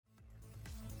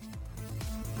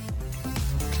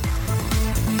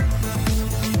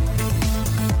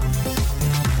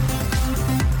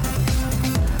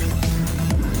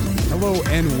Hello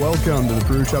and welcome to the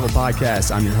Peru Travel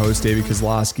Podcast. I'm your host, David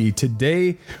Kozlowski.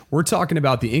 Today, we're talking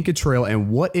about the Inca Trail and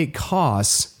what it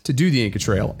costs to do the Inca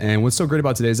Trail. And what's so great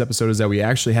about today's episode is that we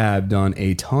actually have done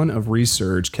a ton of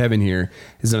research. Kevin here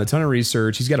has done a ton of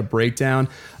research. He's got a breakdown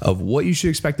of what you should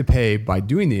expect to pay by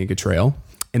doing the Inca Trail.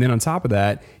 And then on top of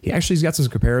that, he actually's got some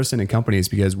comparison in companies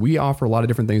because we offer a lot of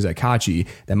different things at Kachi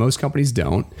that most companies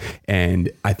don't.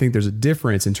 And I think there's a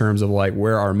difference in terms of like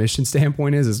where our mission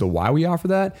standpoint is as to why we offer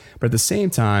that. But at the same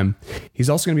time, he's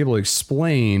also going to be able to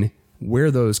explain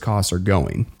where those costs are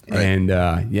going. Right. And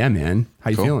yeah, man,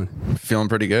 how you feeling? Feeling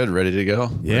pretty good. Ready to go.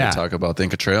 Yeah. Ready to talk about the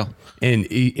Inca Trail. And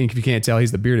if you can't tell,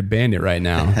 he's the bearded bandit right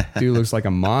now. Dude looks like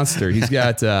a monster. He's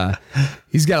got a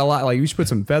lot. Like, you should put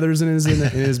some feathers in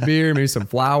his beard, maybe some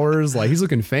flowers. Like, he's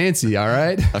looking fancy. All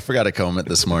right. I forgot to comb it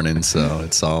this morning, so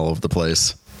it's all over the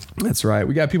place. That's right.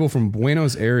 We got people from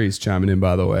Buenos Aires chiming in,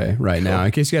 by the way, right now.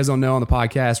 In case you guys don't know, on the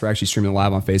podcast, we're actually streaming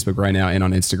live on Facebook right now and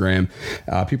on Instagram.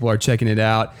 People are checking it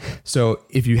out. So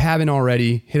if you haven't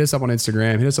already, hit us up on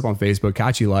Instagram, hit us up on Facebook,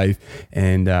 Kachi Life,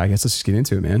 and I guess let's just get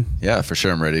into it, man. Yeah, for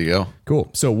sure. I'm ready to go. Cool.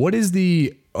 So what is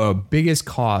the biggest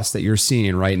cost that you're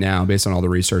seeing right now based on all the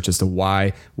research as to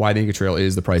why the Inca Trail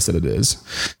is the price that it is?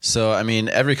 So, I mean,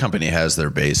 every company has their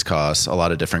base costs. A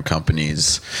lot of different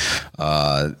companies,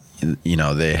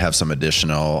 they have some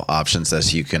additional options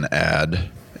that you can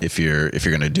add if you're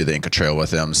going to do the Inca Trail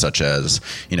with them, such as,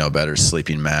 better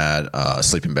sleeping mat,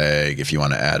 sleeping bag, if you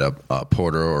want to add a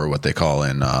porter or what they call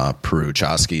in Peru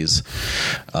chasquis.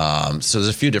 So there's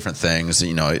a few different things.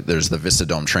 There's the Vista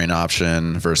Dome train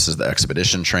option versus the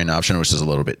Expedition train option, which is a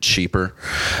little bit cheaper.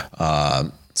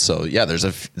 So yeah, there's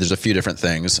a few different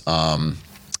things.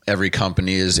 Every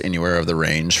company is anywhere of the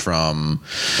range from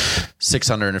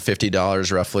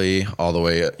 $650 roughly all the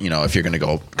way, if you're going to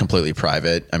go completely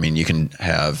private. I mean, you can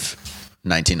have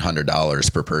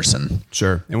 $1,900 per person.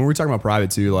 Sure. And when we're talking about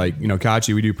private too, like,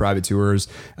 Kachi, we do private tours.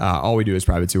 All we do is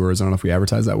private tours. I don't know if we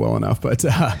advertise that well enough, but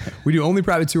we do only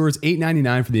private tours,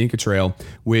 $8.99 for the Inca Trail,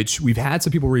 which we've had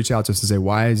some people reach out to us and say,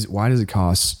 why does it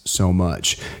cost so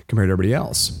much compared to everybody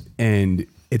else? And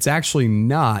it's actually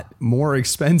not more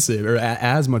expensive or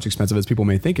as much expensive as people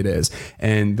may think it is.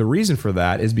 And the reason for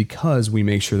that is because we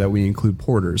make sure that we include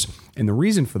porters. And the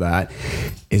reason for that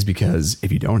is because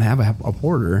if you don't have a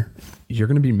porter, you're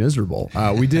going to be miserable.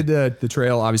 We did the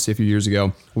trail, obviously, a few years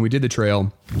ago. When we did the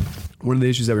trail, one of the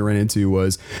issues that we ran into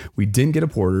was we didn't get a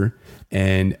porter.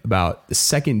 And about the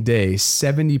second day,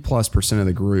 70+% of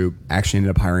the group actually ended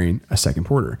up hiring a second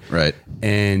porter. Right.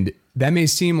 And that may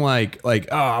seem like, oh,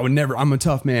 I would never, I'm a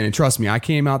tough man. And trust me, I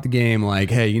came out the game like,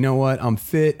 hey, you know what? I'm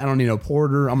fit. I don't need a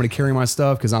porter. I'm going to carry my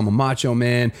stuff because I'm a macho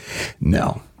man.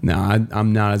 No,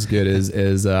 I'm not as good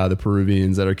as the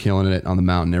Peruvians that are killing it on the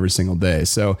mountain every single day.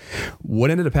 So what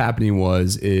ended up happening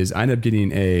is I ended up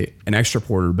getting an extra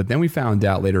porter, but then we found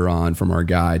out later on from our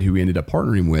guide who we ended up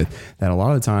partnering with that a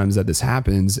lot of the times that this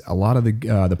happens, a lot of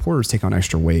the porters take on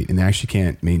extra weight and they actually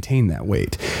can't maintain that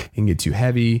weight and get too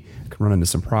heavy, can run into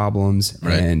some problems.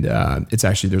 Right. And it's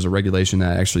actually, there's a regulation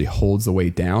that actually holds the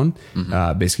weight down,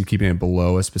 basically keeping it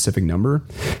below a specific number.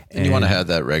 And you want to have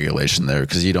that regulation there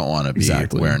because you don't want to be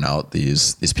wearing out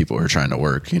these people who are trying to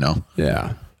work,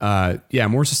 Yeah.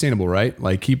 More sustainable, right?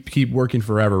 Like keep working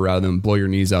forever rather than blow your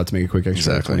knees out to make a quick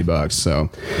extra $20. So,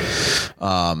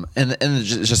 and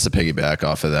just to piggyback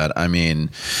off of that, I mean,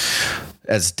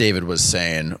 as David was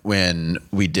saying, when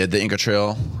we did the Inca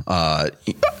Trail,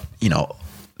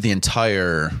 the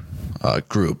entire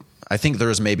group, I think there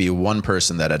was maybe one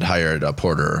person that had hired a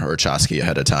porter or a chasqui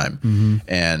ahead of time. Mm-hmm.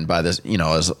 And by this,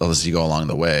 as you go along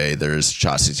the way, there's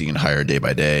chasquis you can hire day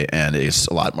by day. And it's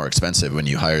a lot more expensive when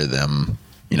you hire them,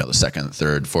 the second,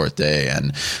 third, fourth day.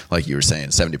 And like you were saying,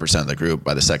 70% of the group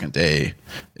by the second day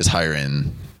is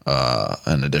hiring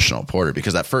an additional porter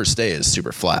because that first day is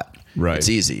super flat. Right. It's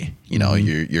easy.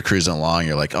 You're cruising along.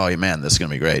 You're like, oh man, this is going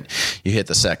to be great. You hit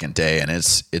the second day and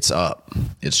it's up.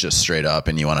 It's just straight up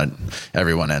and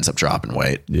everyone ends up dropping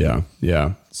weight. Yeah.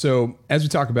 Yeah. So as we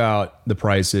talk about the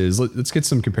prices, let's get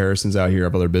some comparisons out here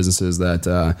of other businesses that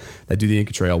do the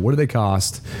Inca Trail. What do they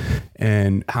cost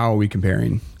and how are we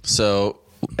comparing? So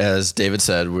as David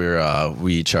said,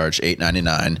 we charge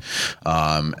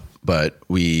 $8.99. But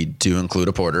we do include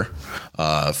a porter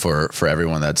for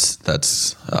everyone that's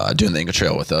doing the Inca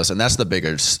Trail with us, and that's the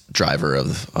biggest driver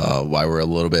of why we're a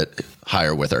little bit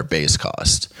higher with our base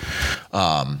cost.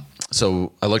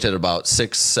 So I looked at about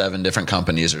 6-7 different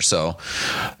companies or so,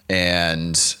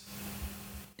 and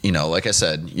like I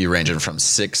said, you're ranging from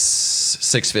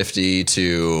 $650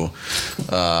 to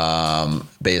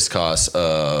base cost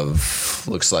of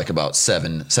looks like about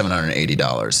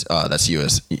 $780. That's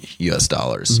US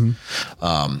dollars.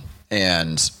 Mm-hmm.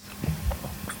 And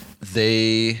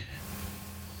they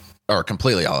are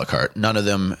completely a la carte. None of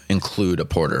them include a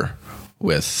porter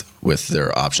with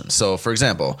their options. So for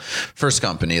example, first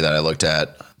company that I looked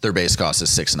at, their base cost is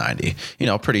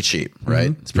 $6.90. Pretty cheap,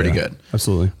 right? It's pretty good.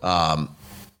 Absolutely.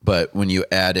 But when you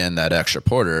add in that extra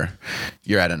porter,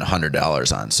 you're adding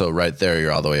 $100 on. So right there,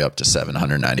 you're all the way up to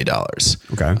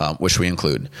 $790. Okay. Which we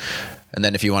include. And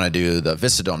then if you want to do the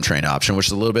Vistadome train option, which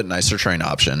is a little bit nicer train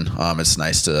option, it's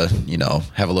nice to,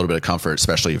 have a little bit of comfort,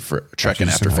 especially for trekking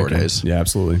after 4 days. Yeah,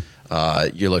 absolutely.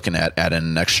 You're looking at adding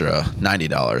an extra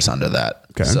 $90 onto that.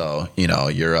 Okay. So,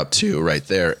 you're up to right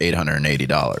there,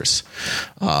 $880.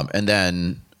 And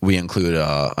then we include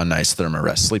a nice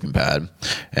Thermarest sleeping pad.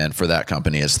 And for that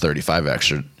company, it's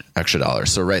 $35 extra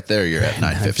dollars. So right there, you're at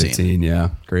 $915. Yeah.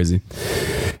 Crazy.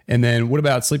 And then what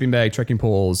about sleeping bag, trekking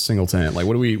poles, single tent? Like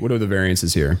what are the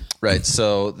variances here? Right.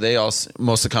 So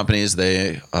most of the companies,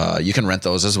 you can rent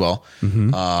those as well.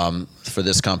 Mm-hmm. For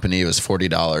this company, it was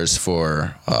 $40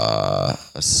 for a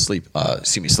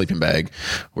sleeping bag.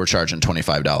 We're charging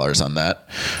 $25 on that.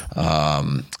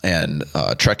 And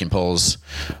trekking poles,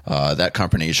 that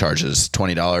company charges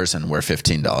 $20 and we're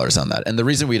 $15 on that. And the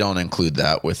reason we don't include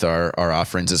that with our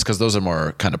offerings is because those are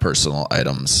more kind of personal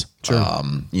items. Sure.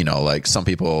 Like some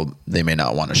people, they may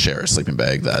not want to share a sleeping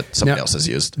bag that somebody else has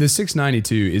used. The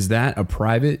 692, is that a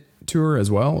private tour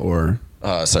as well, or?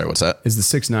 Sorry, what's that? Is the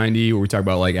 690 where we talk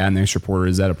about like adding the extra porter,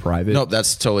 is that a private? Nope,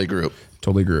 that's totally group.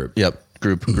 Totally group. Yep,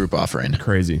 group offering.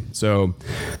 Crazy. So,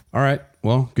 all right.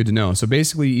 Well, good to know. So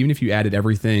basically, even if you added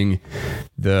everything,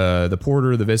 the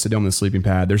porter, the Vistadome, the sleeping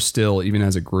pad, they're still, even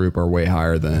as a group, are way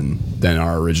higher than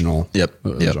our original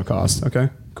cost. Okay.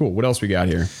 Cool. What else we got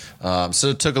here?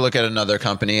 So took a look at another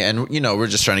company, and we're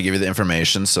just trying to give you the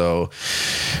information. So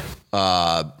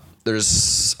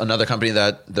there's another company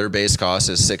that their base cost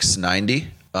is $690.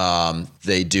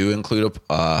 They do include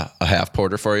a half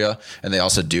porter for you, and they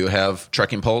also do have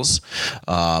trekking poles,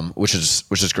 which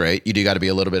is great. You do got to be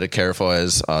a little bit careful,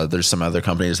 as there's some other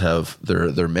companies have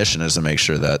their mission is to make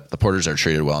sure that the porters are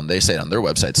treated well, and they say it on their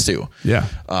websites too. Yeah,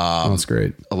 that's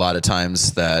great. A lot of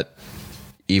times that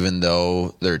even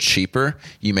though they're cheaper,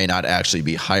 you may not actually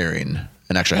be hiring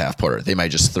an extra half porter. They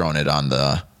might just thrown it on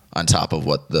top of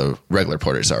what the regular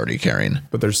porter is already carrying.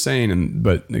 But they're saying,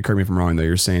 but correct me if I'm wrong, though,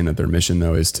 you're saying that their mission,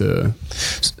 though, is to...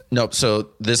 Nope.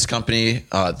 So this company,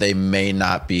 they may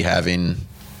not be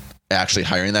actually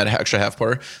hiring that extra half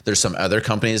porter. There's some other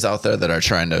companies out there that are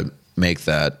trying to make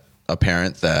that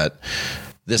apparent that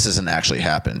this isn't actually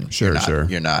happening. Sure.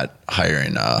 You're not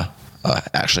hiring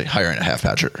actually hiring a half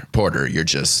porter. You're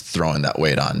just throwing that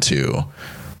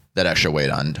extra weight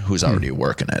on who's already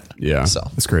working it. Yeah. So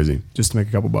that's crazy. Just to make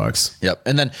a couple bucks. Yep.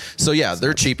 And then,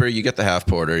 they're cheaper. You get the half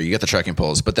porter, you get the trekking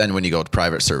poles, but then when you go to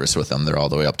private service with them, they're all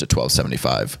the way up to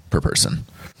 $12.75 per person.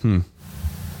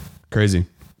 Crazy.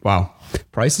 Wow.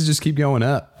 Prices just keep going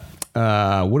up.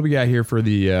 What do we got here for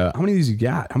the, how many of these you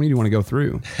got? How many do you want to go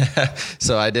through?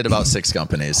 So I did about 6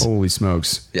 companies. Holy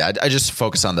smokes. Yeah. I just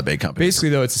focus on the big companies. Basically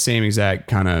though, it's the same exact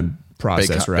kind of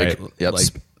process, right? Yep.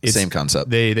 Same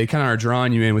concept. They kind of are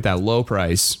drawing you in with that low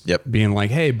price. Yep. Being like,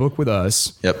 hey, book with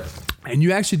us. Yep. And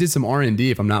you actually did some R&D,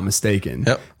 if I'm not mistaken.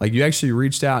 Yep. Like you actually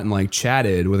reached out and like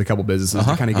chatted with a couple businesses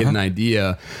to kind of get an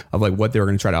idea of like what they were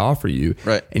going to try to offer you.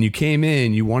 Right. And you came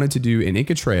in, you wanted to do an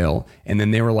Inca Trail, and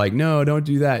then they were like, no, don't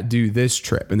do that. Do this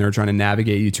trip. And they were trying to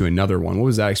navigate you to another one. What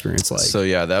was that experience like? So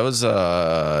yeah, that was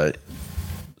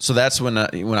so that's when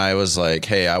I was like,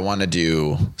 hey, I want to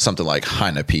do something like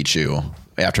Haina Picchu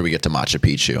after we get to Machu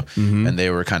Picchu. And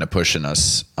they were kind of pushing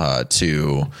us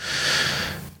to,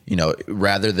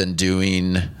 rather than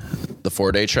doing the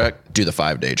 4-day trek, do the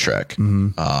 5-day trek,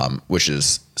 which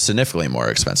is significantly more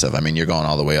expensive. I mean, you're going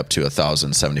all the way up to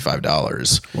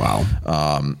 $1,075.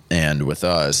 Wow. And with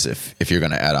us, if you're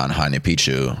going to add on Haina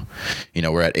Picchu,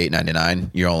 we're at $899.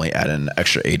 You're only adding an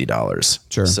extra $80.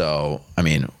 Sure. So, I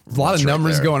mean, a lot of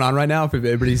numbers going on right now if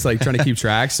everybody's like trying to keep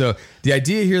track. So the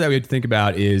idea here that we have to think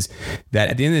about is that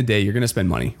at the end of the day, you're going to spend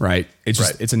money, right? It's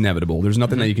just, it's inevitable. There's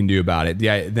nothing that you can do about it.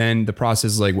 Then the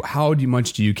process is like, how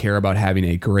much do you care about having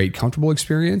a great, comfortable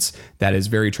experience that is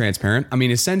very transparent? I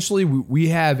mean, essentially we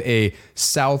have a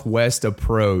Southwest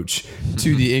approach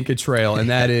to the Inca Trail, and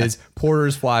that is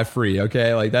porters fly free.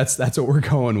 Okay. Like that's what we're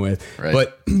going with. Right.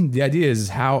 But the idea is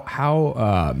how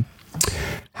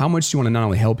much do you want to not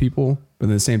only help people, but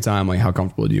at the same time, like how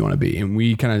comfortable do you want to be? And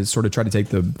we kind of sort of try to take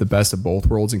the best of both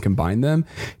worlds and combine them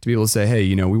to be able to say, hey,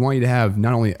 you know, we want you to have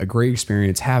not only a great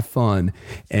experience, have fun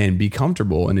and be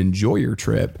comfortable and enjoy your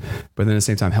trip, but then at the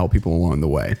same time help people along the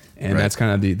way. And that's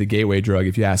kind of the gateway drug,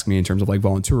 if you ask me, in terms of like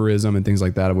voluntourism and things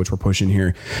like that, of which we're pushing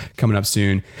here coming up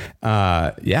soon.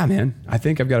 Yeah, man, I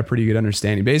think I've got a pretty good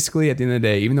understanding. Basically, at the end of the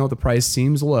day, even though the price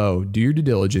seems low, do your due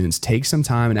diligence, take some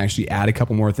time and actually add a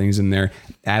couple more things in there,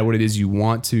 add what it is you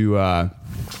want to,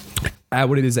 add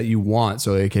what it is that you want.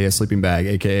 So aka a sleeping bag,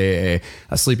 aka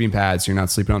a sleeping pad, so you're not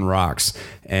sleeping on rocks.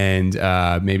 And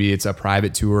maybe it's a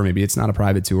private tour, maybe it's not a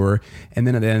private tour. And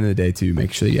then at the end of the day too,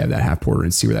 make sure you have that half porter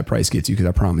and see where that price gets you, because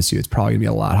I promise you it's probably gonna be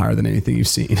a lot higher than anything you've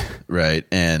seen. Right.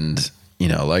 And you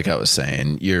know, like I was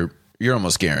saying, you're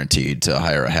almost guaranteed to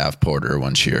hire a half porter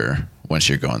once you're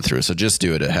going through. So just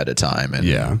do it ahead of time. And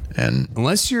and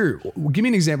unless give me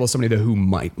an example of somebody who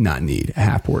might not need a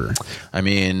half porter. I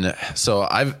mean, so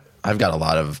I've got a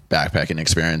lot of backpacking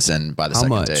experience, and by the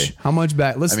second day, how much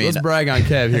back? Let's brag on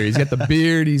Kev here. He's got the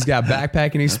beard. He's got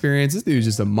backpacking experience. This dude's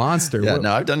just a monster. Yeah,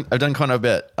 no, I've done quite a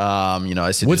bit. You know,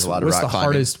 I see there's a lot of rock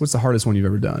climbing. What's the hardest one you've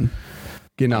ever done?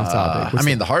 Getting off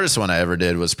topic. The hardest one I ever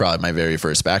did was probably my very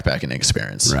first backpacking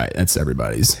experience. Right, that's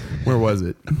everybody's. Where was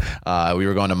it? We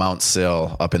were going to Mount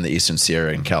Sill up in the Eastern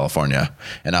Sierra in California,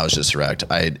 and I was just wrecked.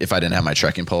 If I didn't have my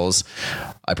trekking poles,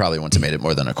 I probably wouldn't have made it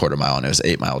more than a quarter mile, and it was an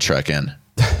 8-mile trek in.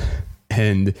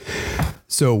 And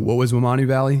so what was Wamanu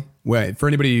Valley? Well, for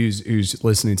anybody who's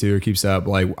listening to or keeps up,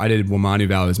 like I did Wamanu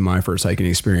Valley as my first hiking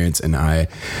experience, and I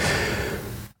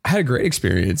had a great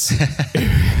experience.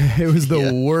 It was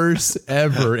the worst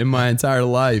ever in my entire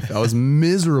life. I was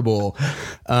miserable.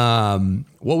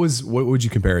 What would you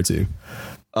compare it to?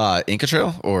 Inca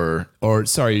Trail or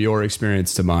sorry, your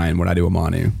experience to mine when I do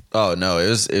Wamanu. Oh no, it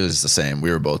was the same. We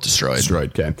were both destroyed.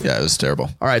 Okay. Yeah, it was terrible.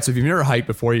 All right. So if you've never hiked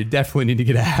before, you definitely need to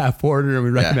get a half porter, and we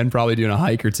recommend probably doing a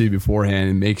hike or two beforehand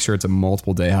and make sure it's a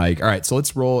multiple day hike. All right. So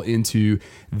let's roll into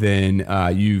then,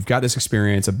 you've got this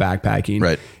experience of backpacking.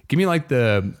 Right. Give me like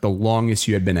the longest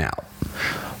you had been out.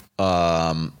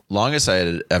 Longest I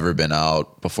had ever been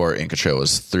out before Inca Trail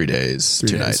was 3 days,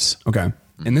 2 nights. Okay.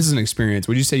 And this is an experience.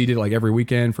 Would you say you did it like every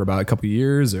weekend for about a couple of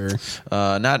years, or?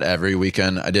 Not every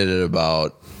weekend. I did it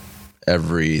about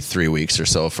every 3 weeks or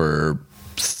so for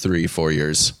 3-4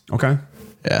 years. Okay.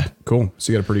 Yeah. Cool.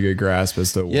 So you got a pretty good grasp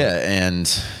as to Yeah.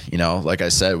 And, you know, like I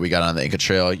said, we got on the Inca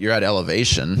Trail. You're at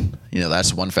elevation. You know,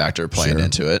 that's one factor playing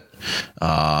into it.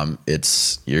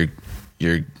 It's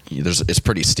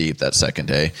pretty steep that second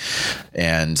day.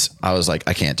 And I was like,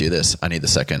 I can't do this. I need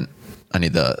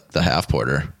the half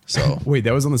porter. So wait,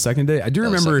 that was on the second day? I do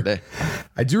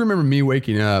remember me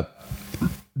waking up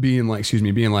being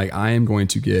like, I am going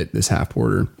to get this half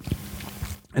porter.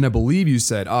 And I believe you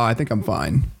said, I think I'm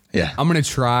fine. Yeah. I'm going to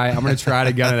try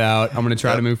to gun it out. I'm going to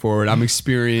try to move forward. I'm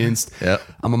experienced. Yep.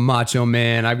 I'm a macho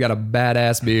man. I've got a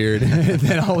badass beard. And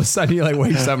then all of a sudden he like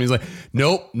wakes up and he's like,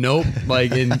 nope.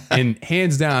 Like, and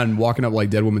hands down, walking up like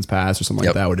Dead Woman's Pass or something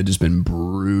like that would have just been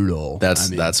brutal.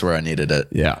 That's where I needed it.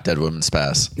 Yeah. Dead Woman's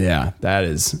Pass. Yeah,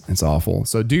 it's awful.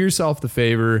 So do yourself the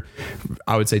favor.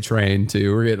 I would say train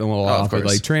too. We're getting a little off, but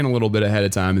like train a little bit ahead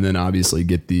of time, and then obviously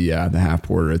get the half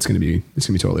porter. It's gonna be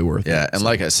totally worth it. Yeah, and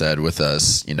like I said, with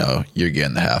us, you know, you're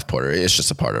getting the half porter. It's just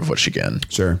a part of what you're getting.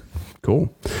 Sure.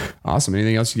 Cool. Awesome.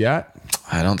 Anything else you got?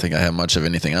 I don't think I have much of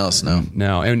anything else.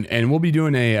 No. And we'll be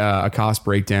doing a cost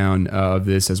breakdown of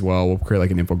this as well. We'll create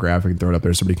like an infographic and throw it up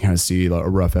there so everybody can kind of see a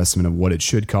rough estimate of what it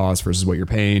should cost versus what you're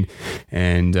paying.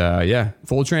 And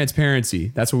full transparency.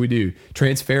 That's what we do.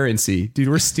 Transparency. Dude,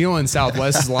 we're stealing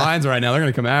Southwest's lines right now. They're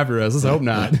going to come after us. Let's hope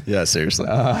not. Yeah, seriously.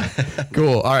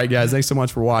 Cool. All right, guys. Thanks so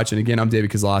much for watching. Again, I'm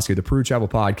David Kozlowski with the Peru Travel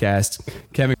Podcast.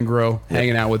 Kevin Groh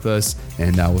hanging out with us.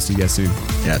 And we'll see you guys soon.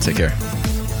 Yeah, take care.